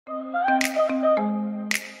Trying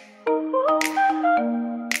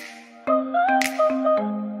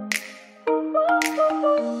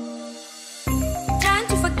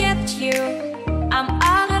to forget you, I'm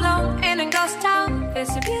all alone in a ghost town. There's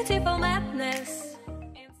a beautiful madness.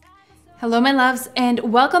 Hello my loves and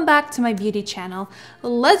welcome back to my beauty channel.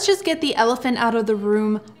 Let's just get the elephant out of the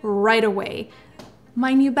room right away.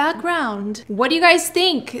 My new background. What do you guys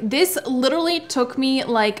think? This literally took me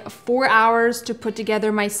like 4 hours to put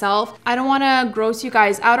together myself. I don't want to gross you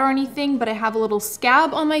guys out or anything, but I have a little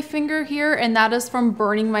scab on my finger here, and that is from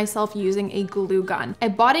burning myself using a glue gun. I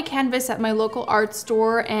bought a canvas at my local art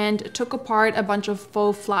store and took apart a bunch of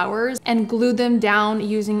faux flowers and glued them down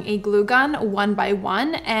using a glue gun one by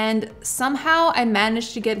one, and somehow I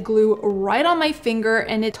managed to get glue right on my finger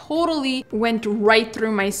and it totally went right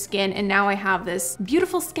through my skin, and now I have this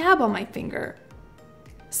beautiful scab on my finger.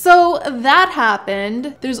 So that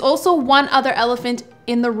happened. There's also one other elephant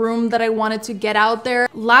in the room that I wanted to get out there.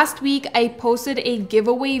 Last week, I posted a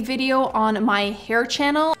giveaway video on my hair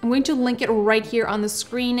channel. I'm going to link it right here on the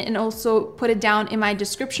screen and also put it down in my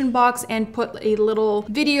description box and put a little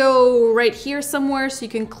video right here somewhere so you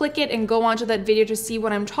can click it and go onto that video to see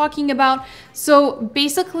what I'm talking about. So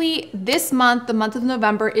basically this month, the month of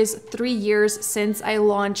November, is 3 years since I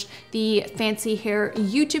launched the Fancy Hair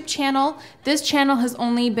YouTube channel. This channel has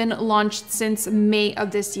only been launched since May of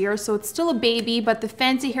this year, so it's still a baby, but the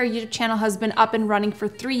Fancy Hair YouTube channel has been up and running for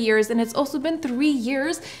 3 years, and it's also been 3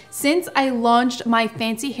 years since I launched my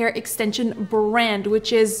Fancy Hair extension brand,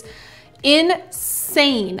 which is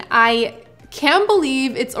insane. I can't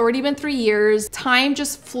believe it's already been 3 years. Time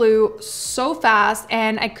just flew so fast,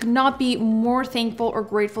 and I could not be more thankful or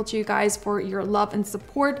grateful to you guys for your love and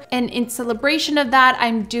support. And in celebration of that,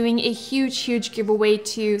 I'm doing a huge giveaway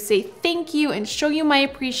to say thank you and show you my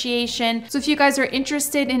appreciation. So if you guys are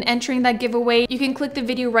interested in entering that giveaway, you can click the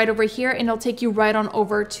video right over here and it'll take you right on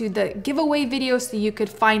over to the giveaway video so you could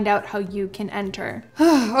find out how you can enter.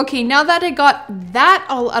 Okay, now that I got that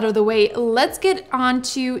all out of the way, let's get on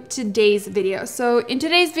to today's video. So in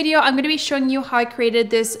today's video, I'm going to be showing you how I created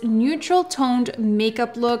this neutral toned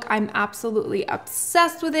makeup look. I'm absolutely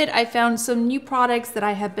obsessed with it. I found some new products that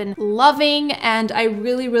I have been loving and I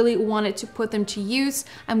really wanted to put them to use.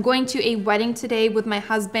 I'm going to a wedding today with my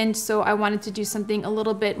husband, so I wanted to do something a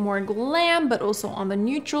little bit more glam, but also on the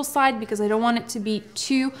neutral side because I don't want it to be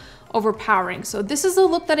too overpowering. So this is the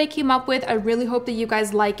look that I came up with. I really hope that you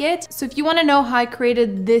guys like it. So if you want to know how I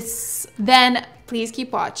created this, then please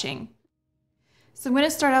keep watching. So I'm going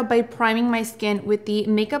to start out by priming my skin with the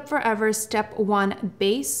Makeup Forever Step 1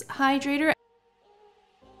 Base Hydrator.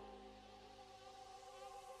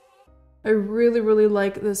 I really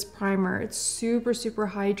like this primer. It's super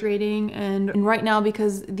hydrating, and right now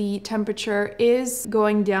because the temperature is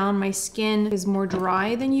going down, my skin is more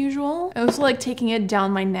dry than usual. I also like taking it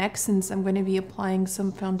down my neck since I'm going to be applying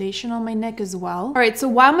some foundation on my neck as well. All right, so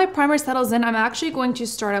while my primer settles in, I'm actually going to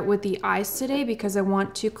start out with the eyes today because I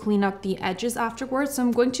want to clean up the edges afterwards. So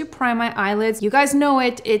I'm going to prime my eyelids. You guys know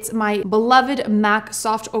it. It's my beloved MAC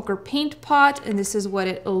Soft Ochre Paint Pot, and this is what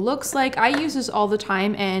it looks like. I use this all the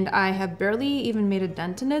time and I have barely even made a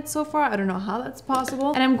dent in it so far. I don't know how that's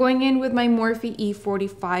possible. And I'm going in with my Morphe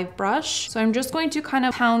E45 brush. So I'm just going to kind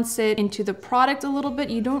of pounce it into the product a little bit.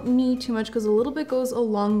 You don't need too much because a little bit goes a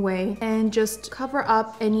long way, and just cover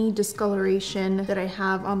up any discoloration that I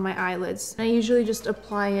have on my eyelids. And I usually just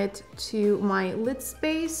apply it to my lid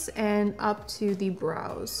space and up to the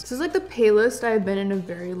brows. This is like the palest I've been in a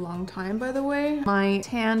very long time, by the way. My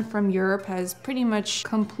tan from Europe has pretty much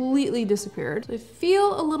completely disappeared. So I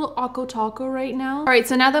feel a little taco right now. All right,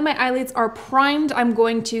 so now that my eyelids are primed, I'm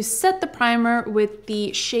going to set the primer with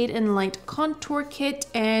the Shade and Light Contour Kit,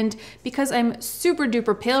 and because I'm super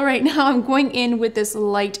duper pale right now, I'm going in with this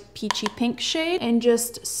light peachy pink shade and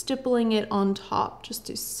just stippling it on top just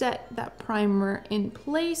to set that primer in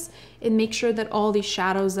place and make sure that all the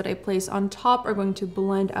shadows that I place on top are going to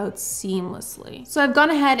blend out seamlessly. So I've gone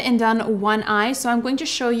ahead and done one eye, so I'm going to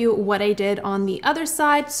show you what I did on the other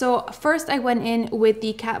side. So first I went in with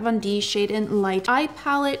the Kat Von D Shade and Light Eye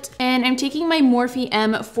Palette, and I'm taking my Morphe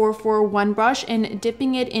M441 brush and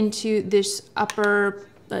dipping it into this upper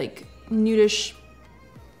like nudish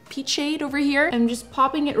peach shade over here. I'm just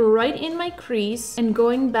popping it right in my crease and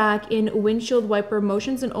going back in windshield wiper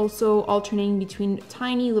motions, and also alternating between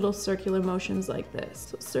tiny little circular motions like this.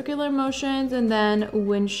 So circular motions and then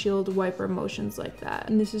windshield wiper motions like that.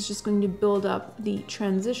 And this is just going to build up the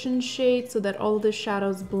transition shade so that all of the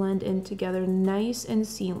shadows blend in together nice and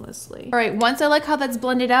seamlessly. All right, once I like how that's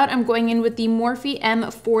blended out, I'm going in with the Morphe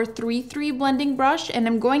M433 blending brush, and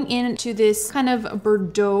I'm going into this kind of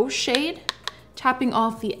Bordeaux shade tapping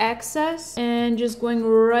off the excess and just going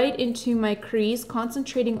right into my crease,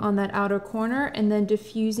 concentrating on that outer corner and then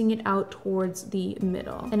diffusing it out towards the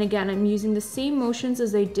middle. And again, I'm using the same motions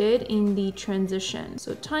as I did in the transition.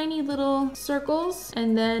 So tiny little circles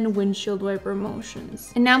and then windshield wiper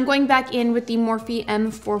motions. And now I'm going back in with the Morphe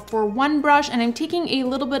M441 brush, and I'm taking a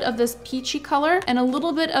little bit of this peachy color and a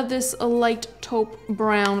little bit of this light taupe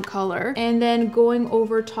brown color, and then going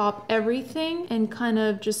over top everything and kind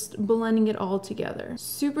of just blending it all together.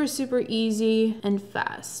 Super, super easy and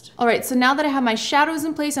fast. All right, so now that I have my shadows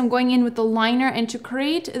in place, I'm going in with the liner, and to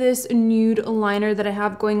create this nude liner that I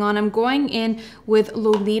have going on, I'm going in with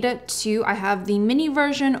Lolita 2. I have the mini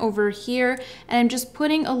version over here, and I'm just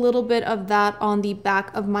putting a little bit of that on the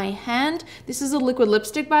back of my hand. This is a liquid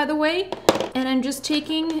lipstick, by the way, and I'm just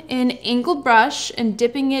taking an angled brush and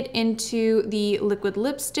dipping it into the liquid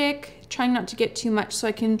lipstick, trying not to get too much so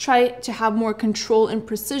I can try to have more control and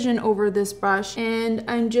precision over this brush. And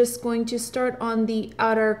I'm just going to start on the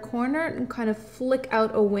outer corner and kind of flick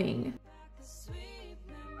out a wing.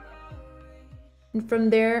 And from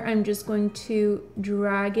there, I'm just going to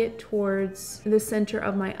drag it towards the center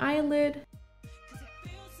of my eyelid.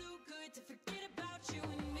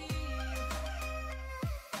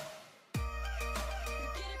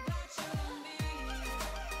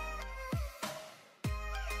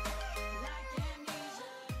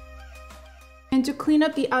 And to clean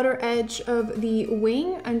up the outer edge of the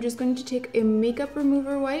wing, I'm just going to take a makeup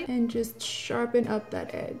remover wipe and just sharpen up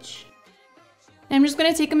that edge. I'm just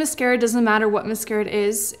gonna take a mascara. It doesn't matter what mascara it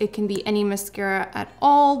is. It can be any mascara at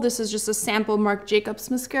all. This is just a sample Marc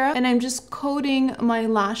Jacobs mascara. And I'm just coating my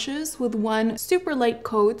lashes with one super light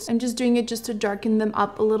coat. I'm just doing it just to darken them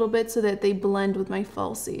up a little bit so that they blend with my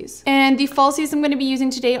falsies. And the falsies I'm gonna be using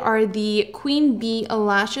today are the Queen Bee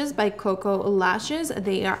lashes by Koko Lashes.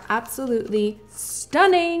 They are absolutely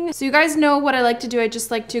stunning. So you guys know what I like to do. I just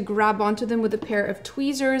like to grab onto them with a pair of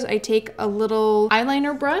tweezers. I take a little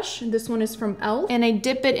eyeliner brush. This one is from Elle. And I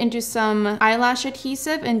dip it into some eyelash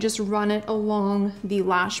adhesive and just run it along the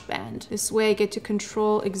lash band. This way I get to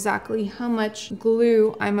control exactly how much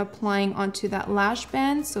glue I'm applying onto that lash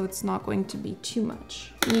band, so it's not going to be too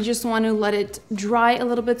much. You just want to let it dry a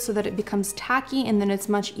little bit so that it becomes tacky, and then it's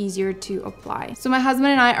much easier to apply. So my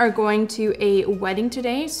husband and I are going to a wedding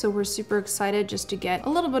today, so we're super excited just to get a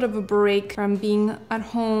little bit of a break from being at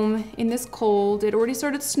home in this cold. It already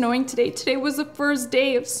started snowing today. Today was the first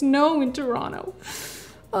day of snow in Toronto.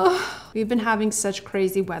 Oh, we've been having such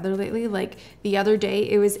crazy weather lately. Like the other day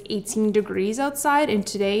it was 18 degrees outside, and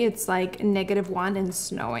today it's like -1 and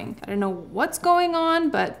snowing. I don't know what's going on,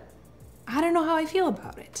 but I don't know how I feel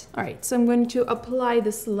about it. All right, so I'm going to apply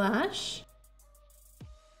this lash.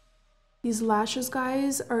 These lashes,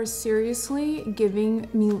 guys, are seriously giving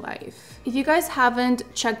me life. If you guys haven't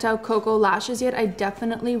checked out Koko Lashes yet, I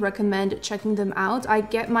definitely recommend checking them out. I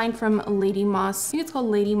get mine from Lady Moss. I think it's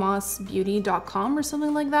called ladymossbeauty.com or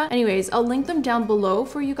something like that. Anyways, I'll link them down below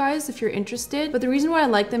for you guys if you're interested. But the reason why I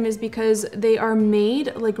like them is because they are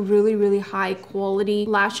made like really, really high quality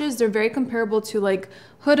lashes. They're very comparable to like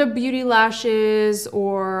Huda Beauty lashes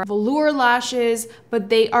or velour lashes, but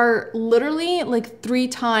they are literally like 3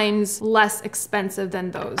 times less expensive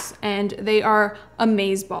than those. And they are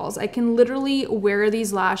amazeballs. I can literally wear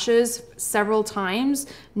these lashes several times,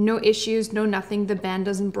 no issues, no nothing. The band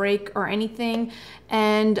doesn't break or anything.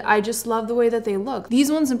 And I just love the way that they look.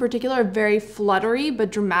 These ones in particular are very fluttery,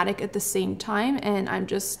 but dramatic at the same time. And I'm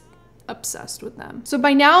just obsessed with them. So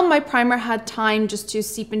by now my primer had time just to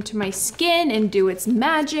seep into my skin and do its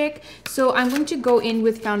magic. So I'm going to go in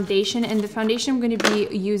with foundation, and the foundation I'm going to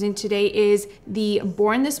be using today is the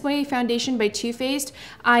Born This Way foundation by Too Faced.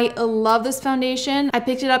 I love this foundation. I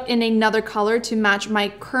picked it up in another color to match my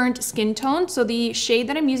current skin tone. So the shade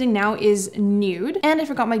that I'm using now is Nude, and I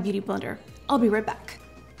forgot my beauty blender. I'll be right back.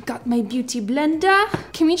 Got my beauty blender.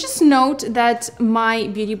 Can we just note that my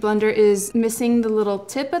beauty blender is missing the little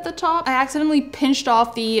tip at the top? I accidentally pinched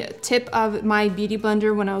off the tip of my beauty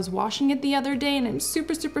blender when I was washing it the other day, and I'm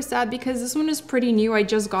super, super sad because this one is pretty new. I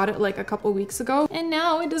just got it like a couple weeks ago, and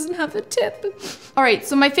now it doesn't have a tip. All right,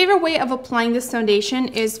 so my favorite way of applying this foundation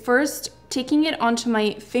is first taking it onto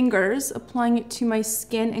my fingers, applying it to my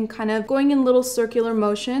skin, and kind of going in little circular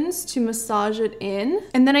motions to massage it in.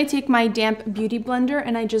 And then I take my damp beauty blender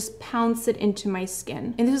and I just pounce it into my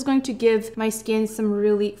skin. And this is going to give my skin some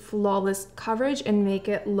really flawless coverage and make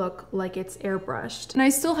it look like it's airbrushed. And I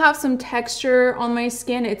still have some texture on my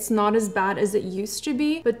skin. It's not as bad as it used to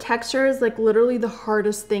be, but texture is like literally the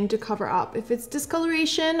hardest thing to cover up. If it's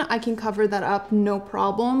discoloration, I can cover that up, no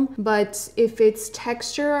problem. But if it's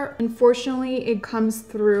texture, unfortunately, Unfortunately, it comes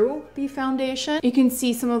through the foundation. You can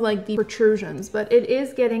see some of like the protrusions, but it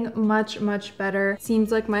is getting much better.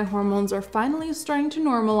 Seems like my hormones are finally starting to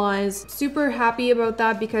normalize. Super happy about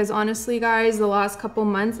that because honestly, guys, the last couple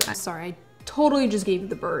months, I totally just gave you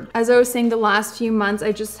the bird. As I was saying, the last few months,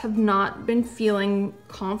 I just have not been feeling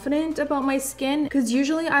confident about my skin because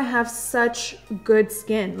usually I have such good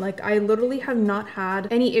skin. Like I literally have not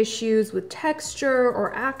had any issues with texture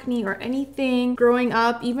or acne or anything growing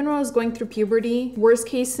up. Even when I was going through puberty, worst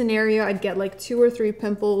case scenario, I'd get like 2 or 3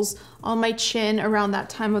 pimples on my chin around that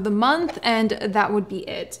time of the month and that would be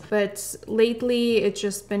it. But lately it's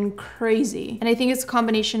just been crazy. And I think it's a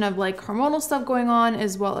combination of like hormonal stuff going on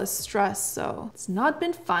as well as stress. So it's not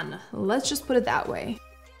been fun. Let's just put it that way.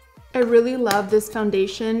 I really love this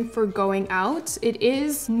foundation for going out. It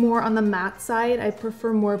is more on the matte side. I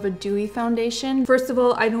prefer more of a dewy foundation. First of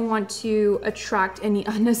all, I don't want to attract any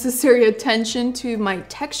unnecessary attention to my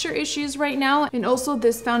texture issues right now. And also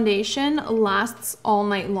this foundation lasts all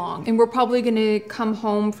night long. And we're probably gonna come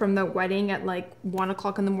home from the wedding at like 1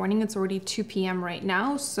 o'clock in the morning. It's already 2 p.m. right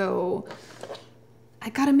now, so I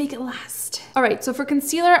gotta make it last. All right, so for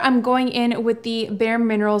concealer, I'm going in with the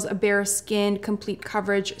BareMinerals BareSkin Complete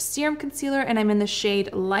Coverage Serum Concealer, and I'm in the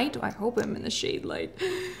shade Light. I hope I'm in the shade Light.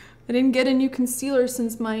 I didn't get a new concealer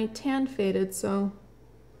since my tan faded, so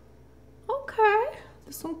okay.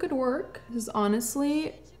 This one could work. This is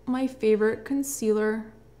honestly my favorite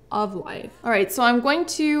concealer of life. All right, so I'm going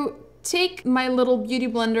to take my little beauty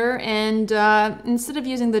blender and instead of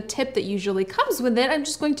using the tip that usually comes with it, I'm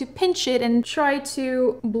just going to pinch it and try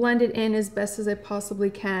to blend it in as best as I possibly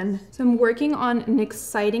can. So I'm working on an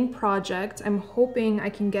exciting project. I'm hoping I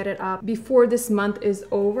can get it up before this month is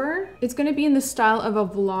over. It's going to be in the style of a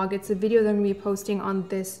vlog. It's a video that I'm going to be posting on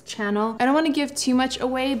this channel. I don't want to give too much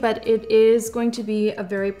away, but it is going to be a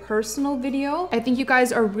very personal video. I think you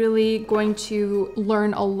guys are really going to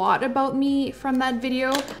learn a lot about me from that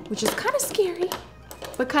video, which is kind of scary,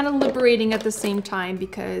 but kind of liberating at the same time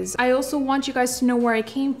because I also want you guys to know where I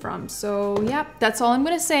came from. So yeah, that's all I'm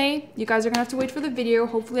gonna say. You guys are gonna have to wait for the video.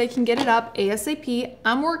 Hopefully I can get it up ASAP.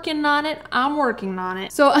 I'm working on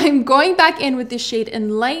it. So I'm going back in with this shade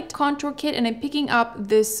in Light Contour Kit and I'm picking up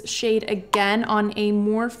this shade again on a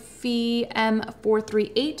Morphe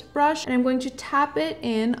M438 brush and I'm going to tap it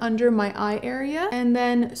in under my eye area and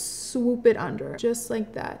then swoop it under just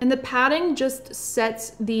like that. And the padding just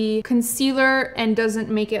sets the concealer and doesn't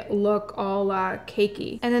make it look all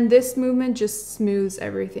cakey. And then this movement just smooths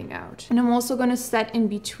everything out. And I'm also going to set in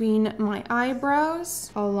between my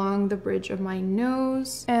eyebrows, along the bridge of my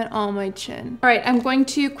nose, and on my chin. All right, I'm going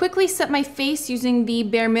to quickly set my face using the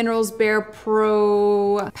BareMinerals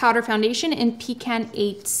BarePro Powder Foundation in Pecan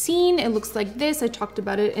 18. It looks like this. I talked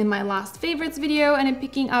about it in my last favorites video, and I'm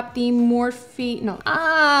picking up the Morphe,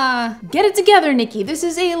 get it together, Niki. This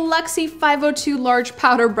is a Luxie 502 large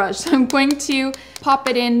powder brush. So I'm going to pop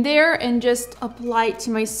it in there and just apply it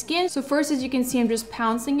to my skin. So first, as you can see, I'm just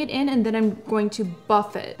pouncing it in and then I'm going to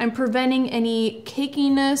buff it. I'm preventing any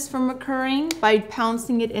cakiness from occurring by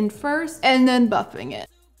pouncing it in first and then buffing it.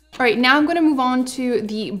 All right, now I'm going to move on to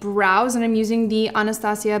the brows and I'm using the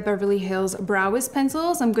Anastasia Beverly Hills Brow Wiz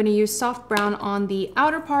pencils. I'm going to use soft brown on the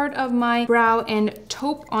outer part of my brow and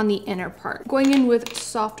taupe on the inner part. Going in with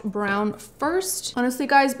soft brown first. Honestly,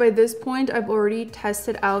 guys, by this point, I've already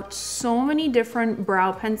tested out so many different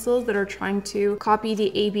brow pencils that are trying to copy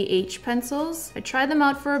the ABH pencils. I tried them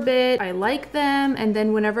out for a bit. I like them. And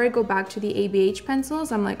then whenever I go back to the ABH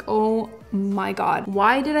pencils, I'm like, oh my God,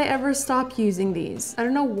 why did I ever stop using these? I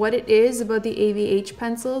don't know what it is about the ABH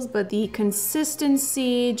pencils, but the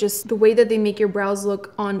consistency, just the way that they make your brows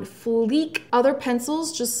look on fleek. Other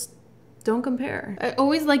pencils just don't compare. I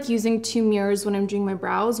always like using 2 mirrors when I'm doing my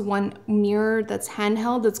brows. One mirror that's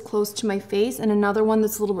handheld, that's close to my face, and another one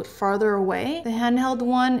that's a little bit farther away. The handheld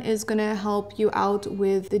one is gonna help you out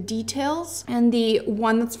with the details, and the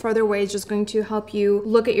one that's farther away is just going to help you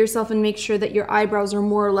look at yourself and make sure that your eyebrows are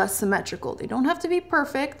more or less symmetrical. They don't have to be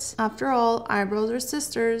perfect. After all, eyebrows are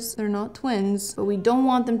sisters. They're not twins, but we don't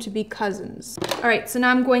want them to be cousins. All right, so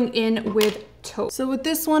now I'm going in with taupe. So with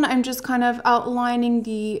this one, I'm just kind of outlining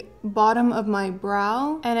the bottom of my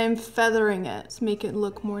brow and I'm feathering it to make it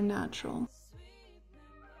look more natural.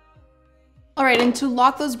 All right, and to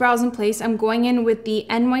lock those brows in place, I'm going in with the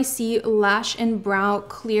NYC Lash and Brow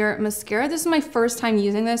Clear Mascara. This is my first time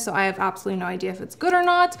using this, so I have absolutely no idea if it's good or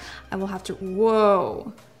not. I will have to,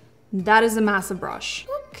 whoa, that is a massive brush.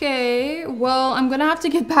 Okay, well, I'm gonna have to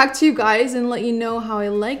get back to you guys and let you know how I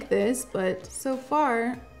like this, but so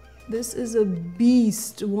far, this is a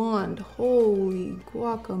beast wand. Holy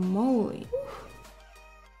guacamole.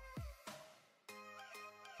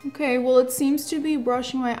 Okay, well, it seems to be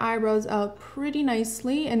brushing my eyebrows out pretty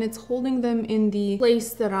nicely, and it's holding them in the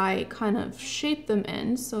place that I kind of shaped them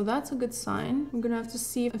in, so that's a good sign. I'm gonna have to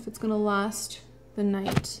see if it's gonna last the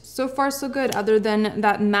night. So far, so good, other than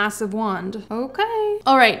that massive wand. Okay.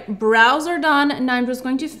 All right, brows are done. Now I'm just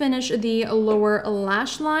going to finish the lower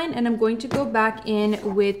lash line, and I'm going to go back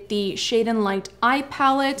in with the Shade and Light eye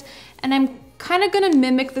palette, and I'm kind of gonna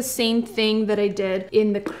mimic the same thing that I did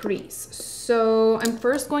in the crease. So I'm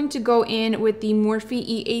first going to go in with the Morphe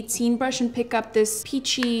E18 brush and pick up this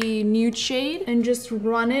peachy nude shade and just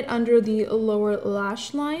run it under the lower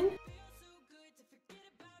lash line.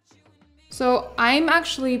 So I'm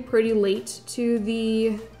actually pretty late to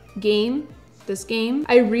the game, this game.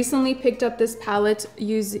 I recently picked up this palette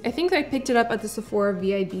using, I think I picked it up at the Sephora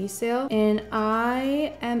VIB sale, and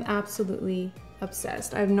I am absolutely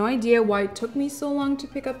obsessed. I have no idea why it took me so long to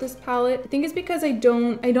pick up this palette. I think it's because I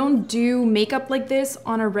don't do makeup like this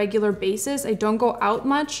on a regular basis. I don't go out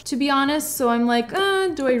much, to be honest. So I'm like,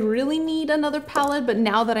 do I really need another palette? But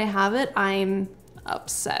now that I have it, I'm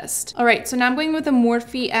obsessed. All right, so now I'm going with a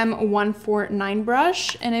Morphe M149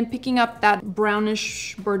 brush, and I'm picking up that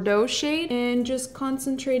brownish Bordeaux shade and just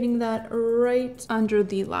concentrating that right under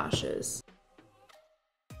the lashes.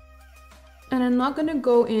 And I'm not gonna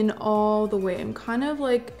go in all the way. I'm kind of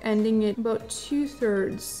like ending it about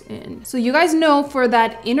 2/3 in. So you guys know for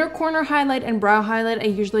that inner corner highlight and brow highlight, I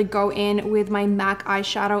usually go in with my MAC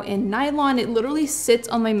eyeshadow in Nylon. It literally sits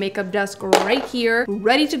on my makeup desk right here,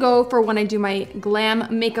 ready to go for when I do my glam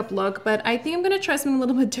makeup look. But I think I'm gonna try something a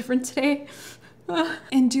little bit different today.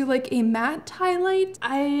 And do like a matte highlight.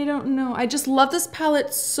 I don't know. I just love this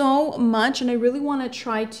palette so much, and I really want to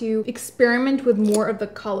try to experiment with more of the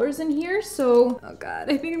colors in here. So, oh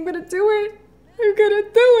God, I think I'm gonna do it. I'm gonna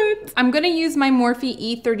do it. I'm gonna use my Morphe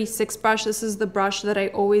E36 brush. This is the brush that I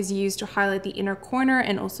always use to highlight the inner corner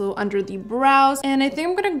and also under the brows. And I think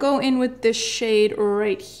I'm gonna go in with this shade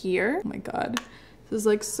right here. Oh my God, this is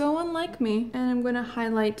like so unlike me. And I'm gonna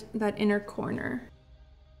highlight that inner corner.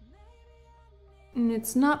 And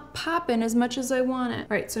it's not popping as much as I want it. All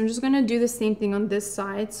right, so I'm just gonna do the same thing on this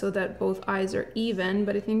side so that both eyes are even,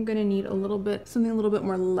 but I think I'm gonna need a little bit, something a little bit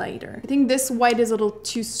more lighter. I think this white is a little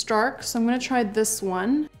too stark, so I'm gonna try this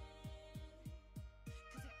one.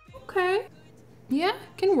 Okay, yeah,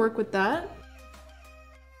 can work with that.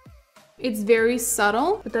 It's very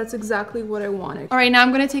subtle, but that's exactly what I wanted. All right, now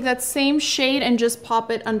I'm gonna take that same shade and just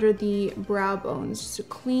pop it under the brow bones just to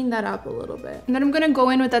clean that up a little bit. And then I'm gonna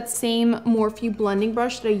go in with that same Morphe blending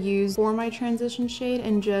brush that I used for my transition shade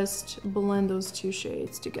and just blend those two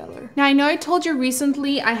shades together. Now, I know I told you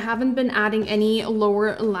recently I haven't been adding any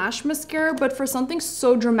lower lash mascara, but for something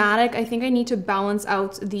so dramatic, I think I need to balance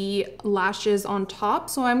out the lashes on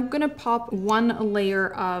top. So I'm gonna pop one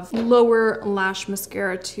layer of lower lash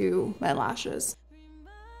mascara to my lashes.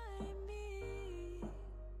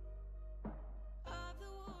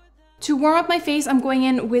 To warm up my face, I'm going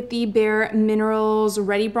in with the BareMinerals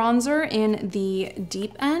Ready Bronzer in the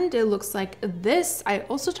deep end. It looks like this. I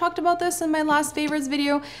also talked about this in my last favorites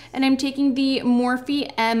video, and I'm taking the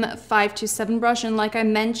Morphe M527 brush, and like I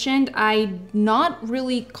mentioned, I'm not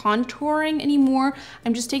really contouring anymore.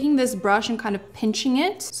 I'm just taking this brush and kind of pinching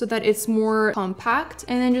it so that it's more compact,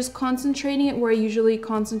 and then just concentrating it where I usually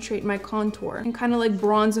concentrate my contour, and kind of like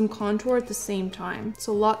bronze and contour at the same time. It's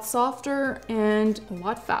a lot softer and a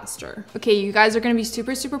lot faster. Okay, you guys are gonna be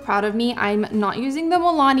super, super proud of me. I'm not using the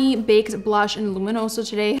Milani Baked Blush in Luminoso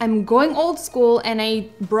today. I'm going old school, and I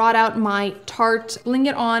brought out my Tarte Bling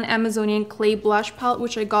It On Amazonian Clay Blush Palette,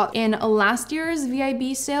 which I got in last year's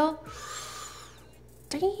VIB sale.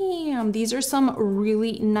 Damn, these are some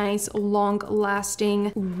really nice,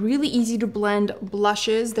 long-lasting, really easy to blend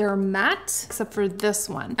blushes. They're matte, except for this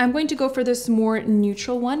one. I'm going to go for this more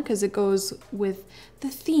neutral one because it goes with the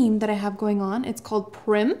theme that I have going on. It's called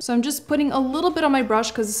Prim. So I'm just putting a little bit on my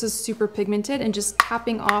brush because this is super pigmented, and just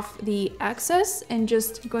tapping off the excess and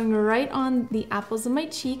just going right on the apples of my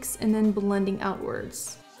cheeks and then blending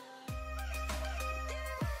outwards.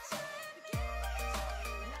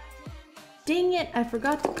 Dang it, I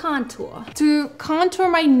forgot to contour. To contour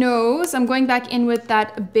my nose, I'm going back in with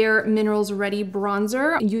that BareMinerals Ready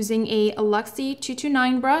Bronzer using a Luxie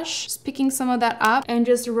 229 brush, just picking some of that up and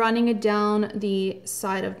just running it down the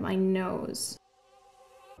side of my nose.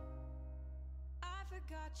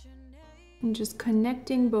 And just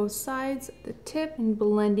connecting both sides of the tip and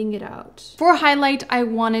blending it out. For highlight, I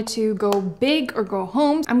wanted to go big or go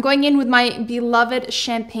home. I'm going in with my beloved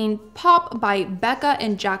Champagne Pop by Becca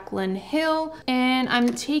and Jaclyn Hill. And I'm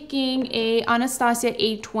taking a Anastasia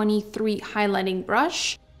A23 highlighting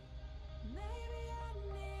brush.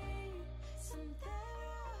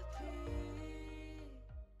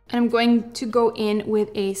 And I'm going to go in with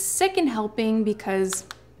a second helping because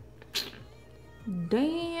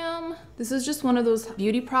damn. This is just one of those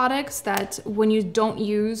beauty products that when you don't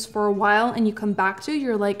use for a while and you come back to,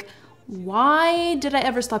 you're like, why did I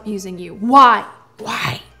ever stop using you? Why?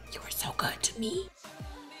 Why? You were so good to me.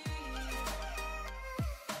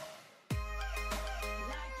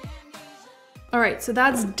 All right, so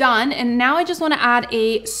that's done. And now I just want to add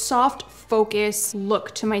a soft focus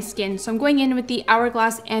look to my skin. So I'm going in with the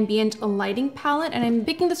Hourglass Ambient Lighting Palette, and I'm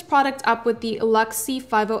picking this product up with the Luxie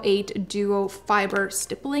 508 Duo Fiber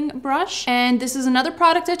Stippling Brush. And this is another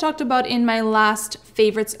product I talked about in my last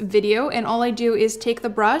favorites video. And all I do is take the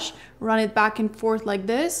brush, run it back and forth like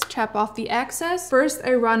this, tap off the excess. First,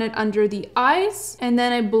 I run it under the eyes, and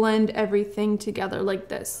then I blend everything together like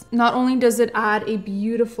this. Not only does it add a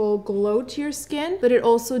beautiful glow to your skin, but it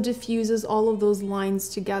also diffuses all of those lines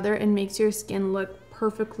together and makes your skin look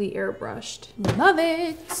perfectly airbrushed. Love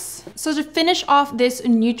it. So to finish off this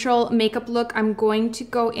neutral makeup look, I'm going to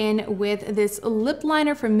go in with this lip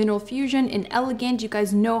liner from Mineral Fusion in Elegant. You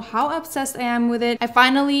guys know how obsessed I am with it. I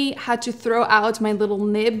finally had to throw out my little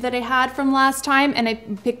nib that I had from last time, and I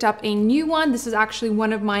picked up a new one. This is actually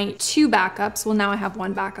one of my 2 backups. Well, now I have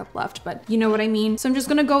 1 backup left, but you know what I mean. So I'm just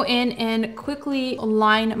gonna go in and quickly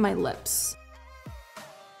line my lips.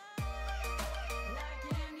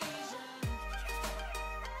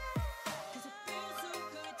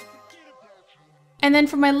 And then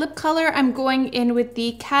for my lip color, I'm going in with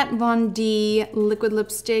the Kat Von D liquid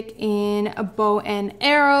lipstick in a Bow and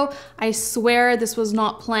Arrow. I swear this was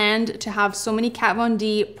not planned to have so many Kat Von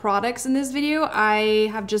D products in this video. I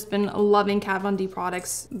have just been loving Kat Von D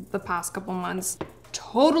products the past couple months.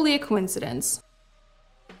 Totally a coincidence.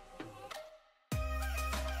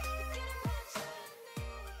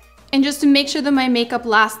 And just to make sure that my makeup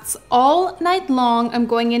lasts all night long, I'm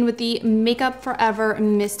going in with the Makeup Forever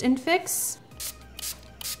Mist and Fix.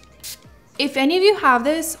 If any of you have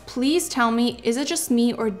this, please tell me, is it just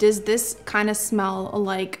me or does this kind of smell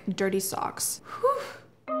like dirty socks? Whew.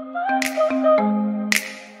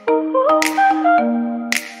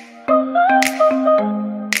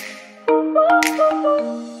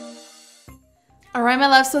 All right, my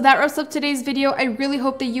love, so that wraps up today's video. I really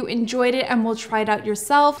hope that you enjoyed it and will try it out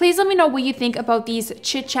yourself. Please let me know what you think about these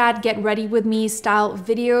chit chat, get ready with me style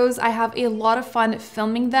videos. I have a lot of fun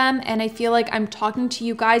filming them, and I feel like I'm talking to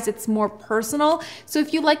you guys. It's more personal. So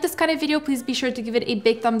if you like this kind of video, please be sure to give it a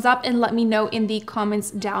big thumbs up and let me know in the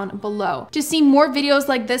comments down below. To see more videos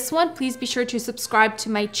like this one, please be sure to subscribe to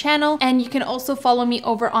my channel, and you can also follow me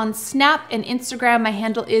over on Snap and Instagram. My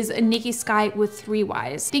handle is Niki Sky with 3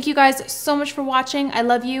 Ys. Thank you guys so much for watching. I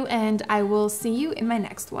love you, and I will see you in my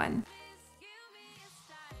next one.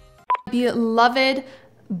 Beloved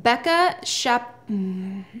Becca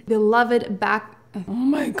beloved back. Oh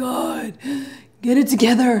my God, get it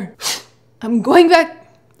together. I'm going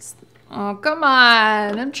back. Oh, come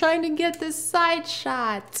on. I'm trying to get this side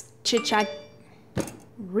shot. Chit chat.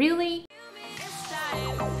 Really?